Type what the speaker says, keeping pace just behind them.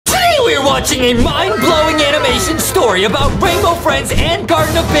watching a mind-blowing animation story about Rainbow Friends and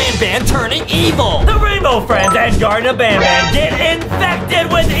Garden of Banban turning evil. The Rainbow Friends and Garden of Banban get infected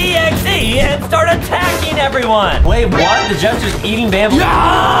with EXE and start attacking everyone. Wait, what? The Jets just eating Banban?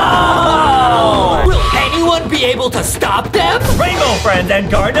 No! Will anyone be able to stop them? Rainbow Friends and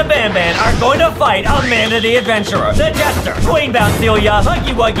Garden of Banban are going to fight Amanda the Adventurer, the Jester, Queen Bouncelia,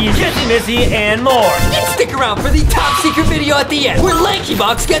 Huggy Wuggy, Kissy Missy, and more. And stick around for the top secret video at the end, where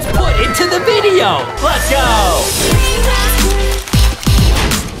LankyBox gets put into the video. Let's go!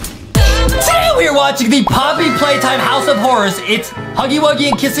 Today we are watching the Poppy Playtime House of Horrors. It's Huggy Wuggy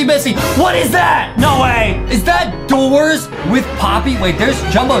and Kissy Missy. What is that? No way! Is that doors with Poppy? Wait, there's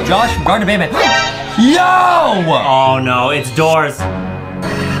Jumbo Josh from Garden of Banban. Yo! Oh no, it's doors.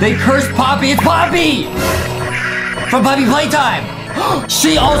 They cursed Poppy. It's Poppy! From Poppy Playtime.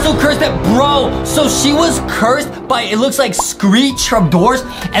 She also cursed at Bro. So she was cursed by, it looks like Screech from Doors.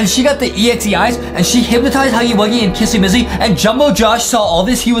 And she got the EXE eyes. And she hypnotized Huggy Wuggy and Kissy Missy. And Jumbo Josh saw all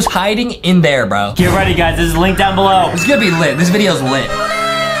this. He was hiding in there, bro. Get ready, guys. This is linked down below. It's gonna be lit. This video's lit.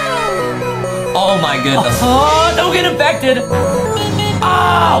 Oh my goodness. Oh, don't get infected.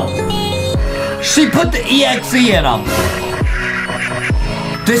 Oh! She put the EXE in them.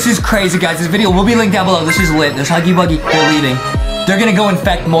 This is crazy, guys. This video will be linked down below. This is lit. There's Huggy Wuggy. They're leaving. They're gonna go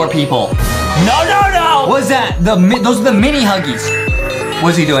infect more people. No, no, no! What is that? Those are the mini Huggies.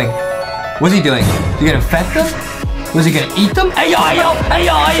 What's he doing? What's he doing? You gonna infect them? Was he gonna eat them? Ayo, ayo,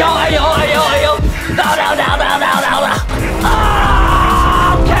 ayo, ayo, ayo, ayo, ayo. No, no, no, no, no, no, no.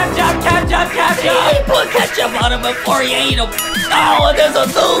 Oh, ketchup, ketchup, ketchup. He put ketchup on him before he ate him. Oh, there's a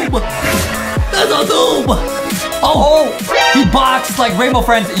tube. There's a tube. Oh, he boxed like Rainbow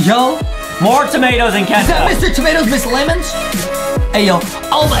Friends. Yo. More tomatoes and ketchup. Is that Mr. Tomatoes, Miss Lemons? Hey, yo.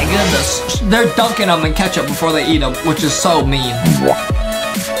 Oh, my goodness. They're dunking them in ketchup before they eat them, which is so mean.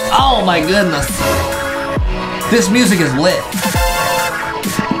 Oh, my goodness. This music is lit.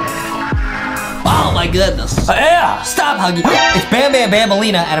 Oh, my goodness. Yeah. Stop, Huggy. It's Bam Bam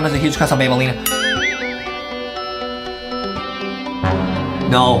Bambalina. Adam has a huge crush on Bambalina.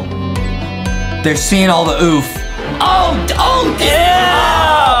 No. They're seeing all the oof. Oh,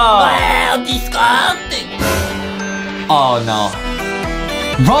 yeah! Wow, disgusting. Oh, no.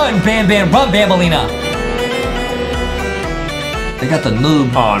 Run, Bam Bam, run, Bambalina. They got the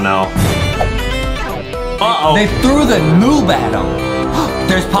noob. Oh, no. Uh-oh. They threw the noob at him.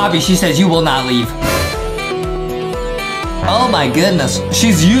 There's Poppy. She says, you will not leave. Oh, my goodness.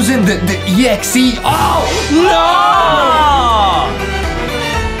 She's using the EXE. Oh, no!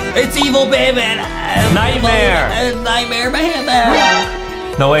 It's evil Banban. Nightmare. Nightmare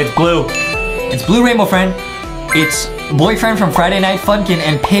Banban. No way, it's blue. It's Blue Rainbow Friend. It's Boyfriend from Friday Night Funkin'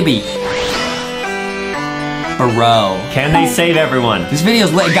 and Pibby. Bro. Can they save everyone? This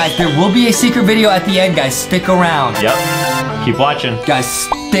video's lit, guys. There will be a secret video at the end, guys. Stick around. Yep. Keep watching. Guys,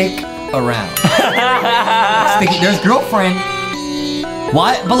 stick around. There's girlfriend.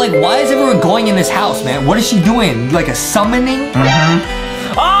 Why? But like, why is everyone going in this house, man? What is she doing? Like a summoning? Mm-hmm.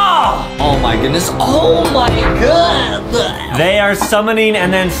 Oh! Oh my goodness. Oh my god. They are summoning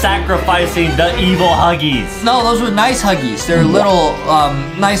and then sacrificing the evil Huggies. No, those were nice Huggies. They're little,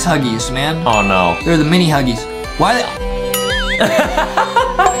 nice Huggies, man. Oh no. They're the mini Huggies. Why are they...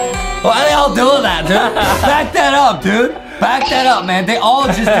 Why are they all doing that, dude? Back that up, dude. Back that up, man. They all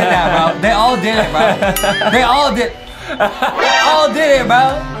just did that, bro. They all did it, bro. They all did... They all did it,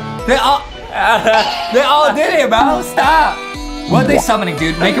 bro. They all did it, bro. Stop. What are they summoning,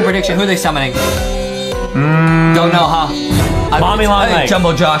 dude? Make a prediction. Who are they summoning? Don't know, huh? Mommy Long Legs.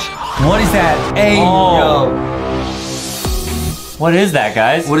 Jumbo Josh. What is that? Hey, yo. What is that,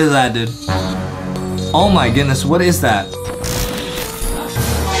 guys? What is that, dude? Oh my goodness, what is that?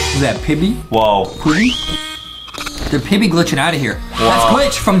 Is that Pibby? Whoa. Pibby? They're Pibby glitching out of here. Whoa.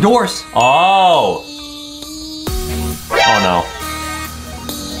 That's Glitch from Doors. Oh. Oh no.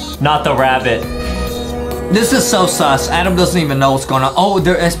 Not the rabbit. This is so sus. Adam doesn't even know what's going on. Oh,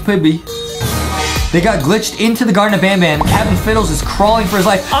 there's Pibby. They got glitched into the Garden of Banban. Captain Fiddles is crawling for his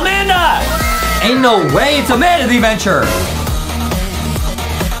life. Amanda! Ain't no way, it's Amanda the Adventurer.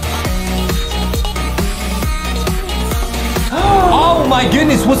 Oh my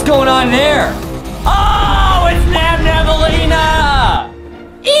goodness, what's going on there? Oh, it's Nab-Nabalina!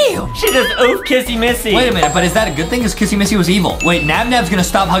 Ew! She just oofed Kissy Missy. Wait a minute, but is that a good thing? Because Kissy Missy was evil. Wait, Nab-Nab's gonna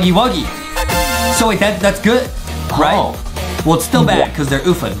stop Huggy Wuggy. So wait, that's good, right? Oh. Well, it's still bad because they're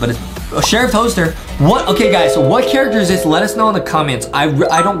oofing, but it's Sheriff Toaster. What? Okay, guys. So what character is this? Let us know in the comments. I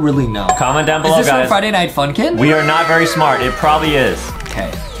don't really know. Comment down below, guys. Is this guys. from Friday Night Funkin'? We are not very smart. It probably is. Okay.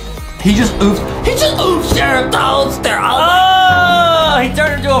 He just oofed Sheriff Toadster. Oh, he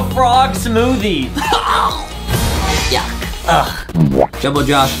turned into a frog smoothie. Yuck. Ugh. Jumbo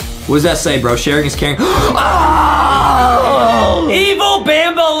Josh, what does that say, bro? Sharing is caring. Evil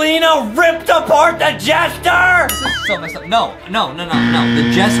Bambolina ripped apart the Jester. This is so messed up. No.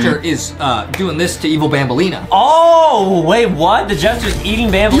 The Jester is doing this to Evil Bambolina. Oh, wait, what? The Jester's eating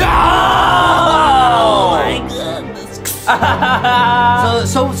Bambolina? No! Oh my goodness.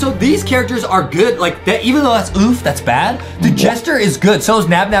 so these characters are good. Like that, even though that's oof, that's bad. The Jester is good. So is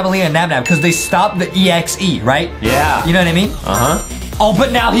Nabnabalina and Nabnab because they stopped the EXE, right? Yeah. You know what I mean? Oh,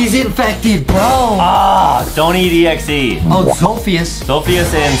 but now he's infected, bro. Ah, don't eat EXE. Oh, Zolfius.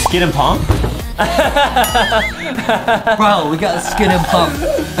 Zolfius and Skid and Pump? Bro, we got Skid and Pump.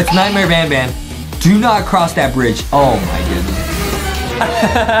 It's Nightmare Banban. Do not cross that bridge. Oh my goodness.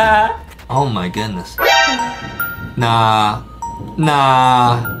 Oh my goodness. Nah.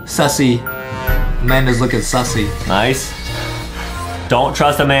 Sussy. Amanda's looking sussy. Nice. Don't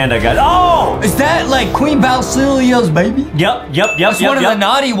trust Amanda, guys. Oh! Is that like Queen Balsilia's baby? Yep. That's one of the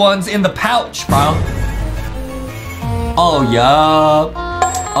naughty ones in the pouch, bro. Oh, yup.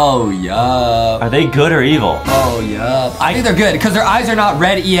 Are they good or evil? Oh, yup. I think they're good because their eyes are not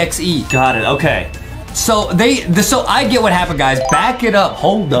red EXE. Got it, okay. So so I get what happened, guys. Back it up.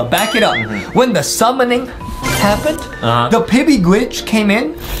 Hold up. Back it up. When the summoning happened, the Pibby glitch came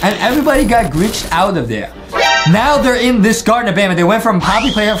in and everybody got glitched out of there. Now they're in this Garden of Banban. They went from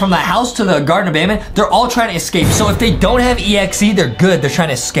Poppy Playground from the house to the Garden of Banban. They're all trying to escape. So if they don't have EXE, they're good. They're trying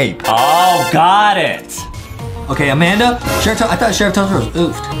to escape. Oh, got it. Okay, Amanda. I thought Sheriff Toadster was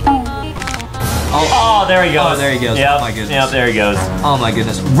oofed. Oh, there he goes. Oh, there he goes. Yep. Oh, my goodness. Yep, there he goes. Oh, my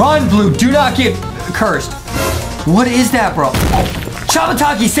goodness. Run, Blue. Do not get cursed. What is that, bro?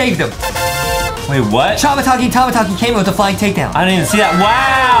 Chamataki saved him. Wait, what? Chamataki and Tamataki came in with a flying takedown. I didn't even see that.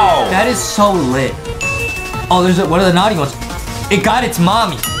 Wow. That is so lit. Oh, there's one of the naughty ones. It got its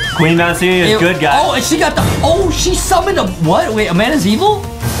mommy. Queen Mount Celia is good, guys. Oh, and she got the. Oh, she summoned a what? Wait, Amanda's evil?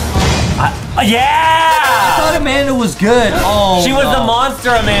 Yeah! I thought Amanda was good. Oh, she was the monster,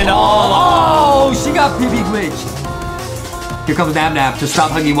 Amanda. Oh, she got Pibby glitched. Here comes Nab to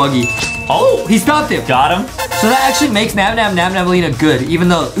stop Huggy Wuggy. Oh, he stopped him. Got him. So that actually makes Nabnabalina good. Even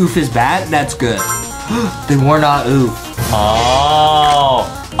though oof is bad, that's good. They were not oof. Oh,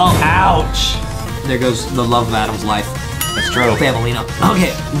 ouch. There goes the love of Adam's life. That's true. Bambolina.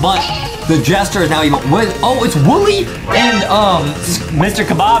 Okay, but the Jester is now evil. Oh, it's Wooly and Mr.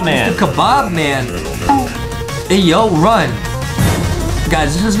 Kebab Man. Mr. Kebab Man. Hey, yo, run.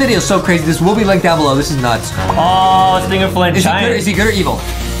 Guys, this video is so crazy. This will be linked down below. This is nuts. Oh, Stinger Flint. Is he good or evil?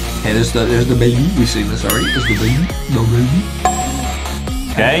 Okay, there's the baby. We've seen this already. There's the baby. No baby.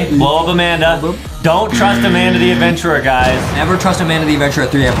 Okay, blow up Amanda. Don't trust Amanda the Adventurer, guys. Never trust Amanda the Adventurer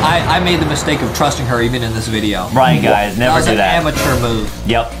at 3 AM. I made the mistake of trusting her even in this video. Right, guys, never do that. That was an amateur move.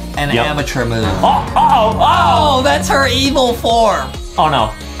 Yep. An amateur move. Oh, that's her evil form. Oh,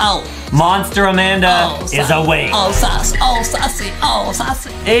 no. Oh. Monster Amanda is awake. Oh, sassy. Oh, sassy. Oh,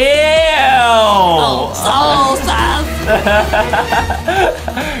 sassy. Ew. Oh, sassy.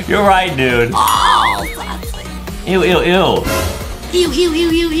 You're right, dude. Oh, sassy. Ew. Ew.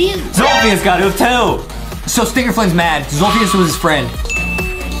 Zolfius got oofed too. So Stingerflame's mad. Zolfius was his friend.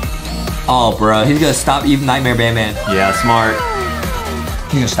 Oh, bro. He's gonna stop even Nightmare Banban. Yeah, smart.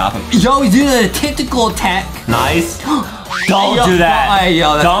 He's gonna stop him. Yo, he's doing a tentacle attack. Nice. Don't do that.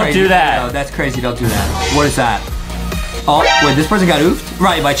 Don't do that. Yo, that's crazy. Don't do that. What is that? Oh, wait. This person got oofed?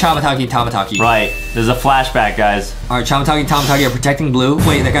 Right, by Chamataki and Tamataki. Right. There's a flashback, guys. All right, Chamataki and Tamataki are protecting Blue.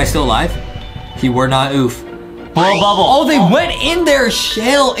 Wait, that guy's still alive? He were not oof. Blow a bubble. Oh, they went in their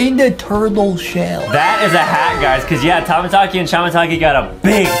shell, in the turtle shell. That is a hack, guys, because yeah, Tamataki and Chamataki got a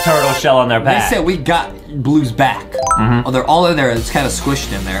big turtle shell on their back. They said we got Blue's back. Oh, they're all in there. It's kind of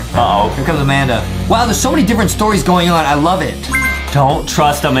squished in there. Uh-oh. Here comes Amanda. Wow, there's so many different stories going on. I love it. Don't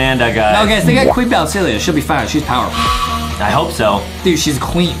trust Amanda, guys. No, guys, they got Queen Balsilia. She'll be fine. She's powerful. I hope so. Dude, she's a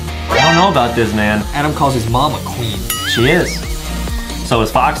queen. I don't know about this, man. Adam calls his mom a queen. She is. So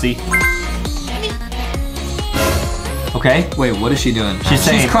is Foxy. Okay, wait, what is she doing? She's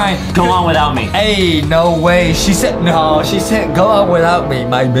saying, crying. Go on without me. Hey, no way. She said, no, she said, go on without me,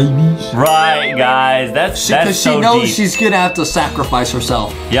 my baby. Right, guys. That's so deep. Because she knows she's gonna have to sacrifice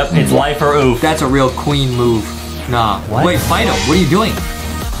herself. Yep, it's life or oof. That's a real queen move. Nah. What? Wait, fight him. What are you doing?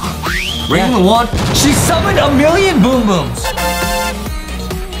 Ring the wand. She summoned a million Boom Booms.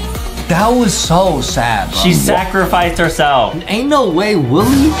 That was so sad, bro. She sacrificed herself. Ain't no way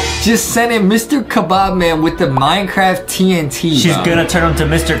Willie just sent in Mr. Kebab Man with the Minecraft TNT, She's bro. gonna turn him to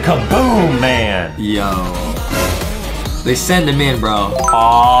Mr. Kaboom Man. Yo. They send him in, bro.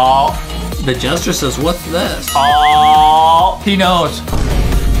 Oh. The jester says, what's this? Oh. He knows.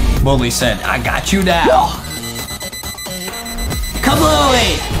 Wooly said, I got you now.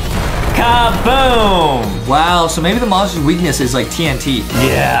 Kablooey! Kaboom! Wow, so maybe the monster's weakness is like TNT.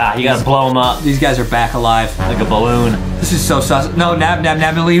 Yeah, you gotta blow him up. These guys are back alive. Like a balloon. This is so sus. No, Nab,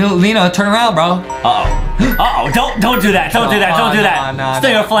 Lena, turn around, bro. Uh-oh. Uh-oh, don't do that. Don't do that. Don't do that.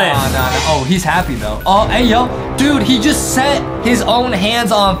 Stinger Flynn. Oh, he's happy though. Oh, hey, yo. Dude, he just set his own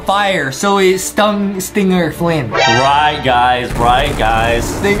hands on fire, so he stung Stinger Flynn. Right, guys. Right, guys.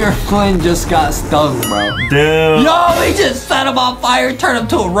 Stinger Flynn just got stung, bro. Dude. Yo, he just set him on fire, turned him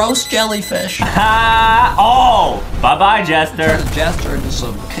to a roast jellyfish. Ha! Oh! Bye-bye, Jester. Turned the Jester into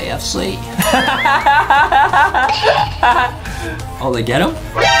some KFC. Oh, they get him?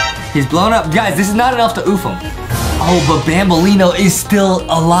 He's blown up. Guys, this is not enough to oof him. Oh, but Bambolino is still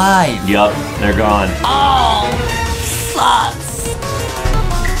alive. Yup, they're gone. Oh,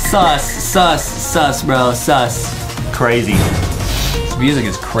 sus, bro, sus. Crazy. This music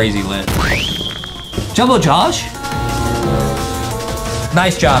is crazy lit. Jumbo Josh?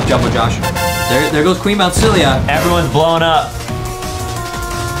 Nice job, Jumbo Josh. There goes Queen Mountcilia. Everyone's blown up.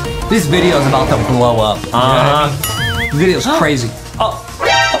 This video is about to blow up. Uh-huh. The video's crazy.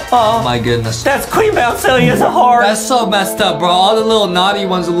 Oh my goodness. That's Queen Mountcilia's heart. That's so messed up, bro. All the little naughty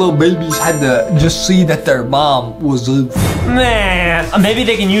ones, the little babies had to just see that their mom was Man, maybe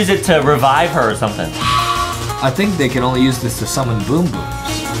they can use it to revive her or something. I think they can only use this to summon Boom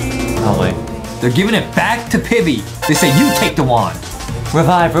Booms. Probably. They're giving it back to Pibby. They say, you take the wand.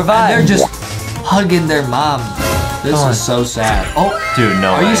 Revive. And they're just hugging their mom. This is so sad. Oh, dude,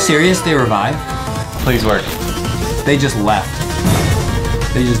 no way. Are you serious? They revived? Please work. They just left.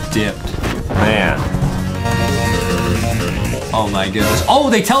 They just dipped. Man. Oh my goodness. Oh,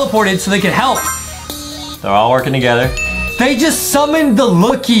 they teleported so they could help. They're all working together. They just summoned the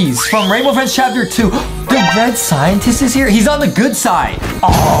Lookies from Rainbow Friends Chapter 2. The Red Scientist is here. He's on the good side.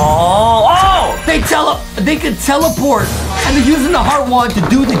 Oh! They could teleport, and they're using the Heart Wand to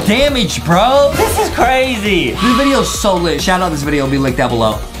do the damage, bro. This is crazy. This video's so lit. Shout out this video. It'll be linked down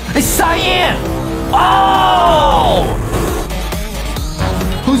below. It's Cyan. Oh!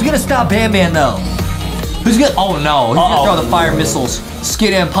 Who's gonna stop Banban though? Who's gonna? Oh no! He's gonna throw the fire missiles.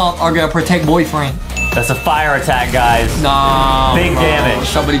 Skid and Pump are gonna protect boyfriend. That's a fire attack, guys. Nah. Big damage.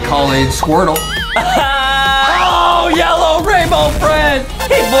 Somebody call in Squirtle. Oh, yellow rainbow friend!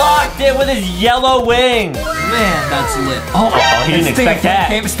 He blocked it with his yellow wing. Man, that's lit. Oh, he didn't expect that.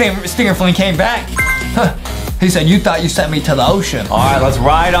 Stinger Flynn came back. He said, you thought you sent me to the ocean. All right, let's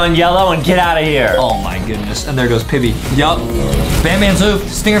ride on yellow and get out of here. Oh my goodness. And there goes Pibby. Yup. Banban's oofed.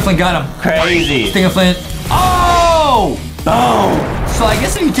 Stinger Flynn got him. Crazy. Stinger Flynn. Oh! Oh! So I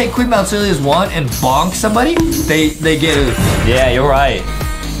guess if you take Queen Mountcilia's wand and bonk somebody, they get oofed. Yeah, you're right.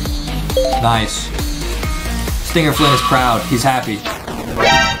 Nice. Stinger Flynn is proud. He's happy.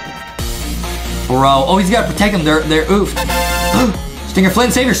 Bro. Oh, he's got to protect them. They're oofed. Stinger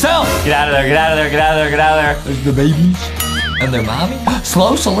Flynn, save yourself! Get out of there, get out of there, get out of there, get out of there. There's the babies. And their mommy.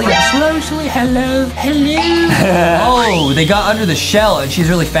 Slow Selena. Hello. Oh, they got under the shell and she's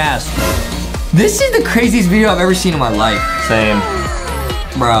really fast. This is the craziest video I've ever seen in my life. Same.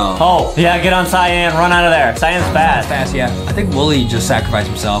 Bro. Oh, yeah, get on Cyan, run out of there. Cyan's fast. Fast, yeah. I think Wooly just sacrificed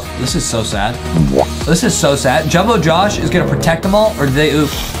himself. This is so sad. This is so sad. Jumbo Josh is gonna protect them all, or did they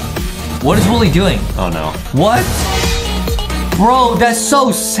oof? What is Wooly doing? Oh no. What? Bro, that's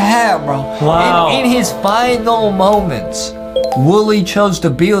so sad, bro. Wow. In his final moments, Wooly chose to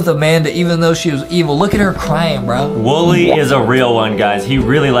be with Amanda even though she was evil. Look at her crying, bro. Wooly is a real one, guys. He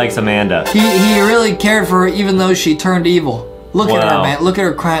really likes Amanda. He really cared for her even though she turned evil. Look at her, man. Look at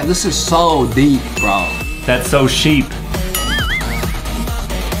her crying. This is so deep, bro. That's so sheep.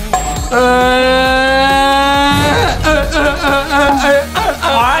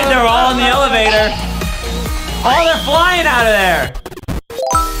 Alright, they're all in the elevator. Oh, they're flying out of there.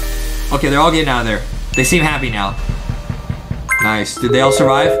 Okay, they're all getting out of there. They seem happy now. Nice. Did they all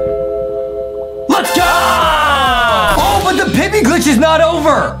survive? Let's go! Oh, but the Pibby glitch is not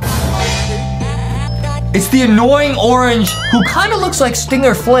over. It's the annoying orange who kind of looks like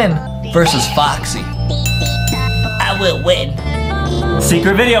Stinger Flynn versus Foxy. I will win.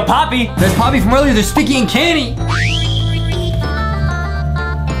 Secret video, Poppy. There's Poppy from earlier. There's Sticky and Candy.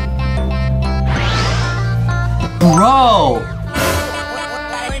 Bro.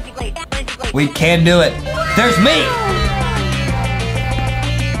 We can do it. There's me.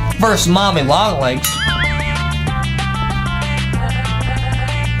 Versus Mommy Longlegs.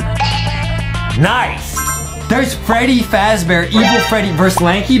 Nice. There's Freddy Fazbear, Evil Freddy versus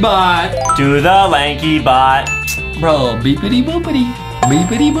LankyBot. Do the LankyBot. Bro, beepity boopity.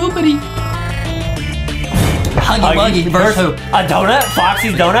 Beepity boopity. Huggy Buggy versus who? A donut?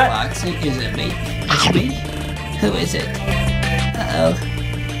 Foxy's donut? Foxy, is it me? It's me? Who is it? Uh-oh.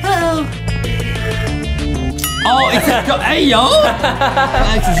 Uh-oh. Oh, it's a hey, yo!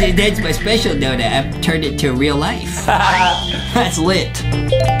 Foxy said, that's my special donut. I've turned it to real life. That's lit.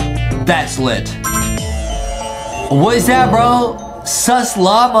 That's lit. What is that, bro? Sus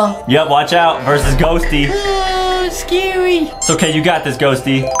Llama. Yep, watch out. Versus Ghosty. Oh, scary. It's okay, you got this,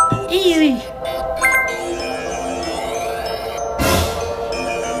 Ghosty. Easy.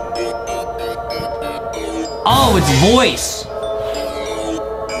 Oh, it's voice.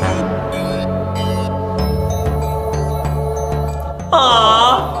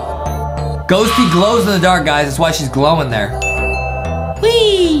 Aww. Ghosty glows in the dark, guys. That's why she's glowing there.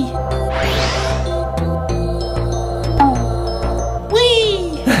 Whee!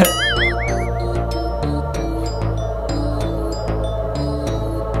 Whee!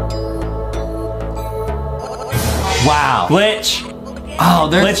 Wow. Glitch. Oh,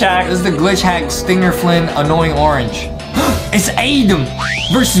 there's Glitch hack. This is the glitch hack Stinger Flynn annoying orange. It's Adam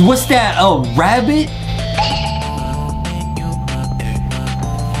versus what's that? Oh, rabbit?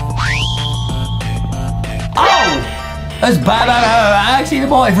 Oh! That's Boxy the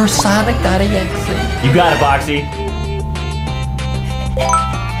Boy versus Sonic.exe. You got it, Boxy.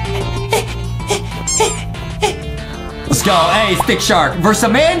 Let's go. Hey, Stick Shark versus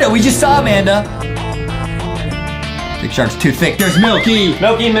Amanda. We just saw Amanda. Stick Shark's too thick. There's Milky.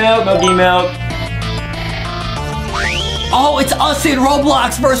 Milky Milk, Milky Milk. Oh, it's us in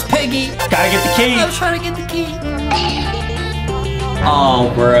Roblox versus Piggy. Gotta get the key. I'm trying to get the key.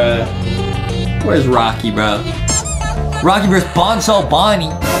 Oh, bruh. Where's Rocky, bro? Rocky versus Bonso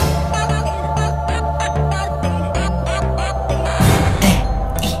Bonnie.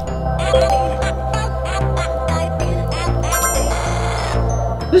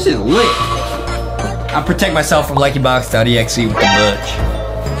 This is lit. I protect myself from LankyBox.exe with the butch.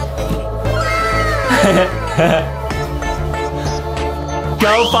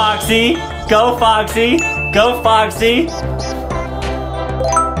 Go, Foxy. Go, Foxy. Go, Foxy.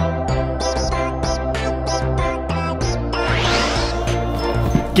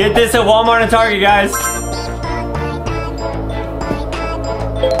 Get this at Walmart and Target, guys.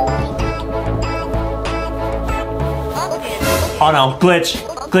 Oh no, glitch.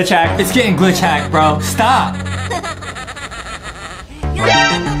 Glitch hack. It's getting glitch hacked, bro. Stop.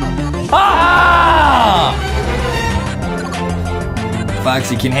 Ah!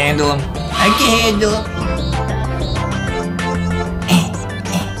 Foxy can handle him. I can handle him.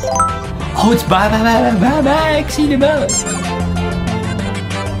 Oh, it's bye. See the bye.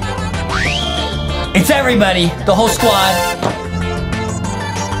 It's everybody, the whole squad.